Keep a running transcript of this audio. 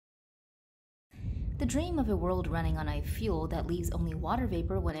The dream of a world running on a fuel that leaves only water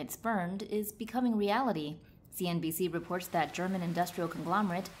vapor when it's burned is becoming reality. CNBC reports that German industrial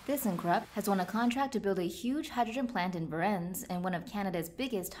conglomerate Thyssenkrupp has won a contract to build a huge hydrogen plant in Varennes and one of Canada's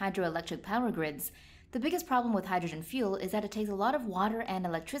biggest hydroelectric power grids. The biggest problem with hydrogen fuel is that it takes a lot of water and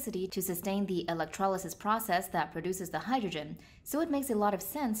electricity to sustain the electrolysis process that produces the hydrogen, so it makes a lot of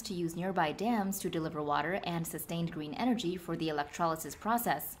sense to use nearby dams to deliver water and sustained green energy for the electrolysis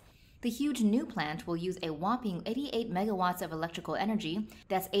process. The huge new plant will use a whopping 88 megawatts of electrical energy,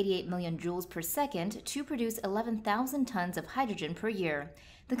 that's 88 million joules per second, to produce 11,000 tons of hydrogen per year.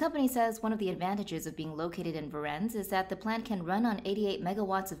 The company says one of the advantages of being located in Varennes is that the plant can run on 88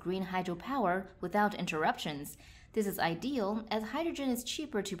 megawatts of green hydropower without interruptions. This is ideal as hydrogen is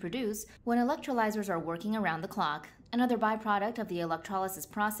cheaper to produce when electrolyzers are working around the clock. Another byproduct of the electrolysis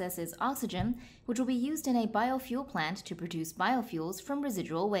process is oxygen, which will be used in a biofuel plant to produce biofuels from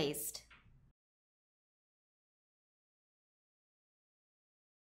residual waste.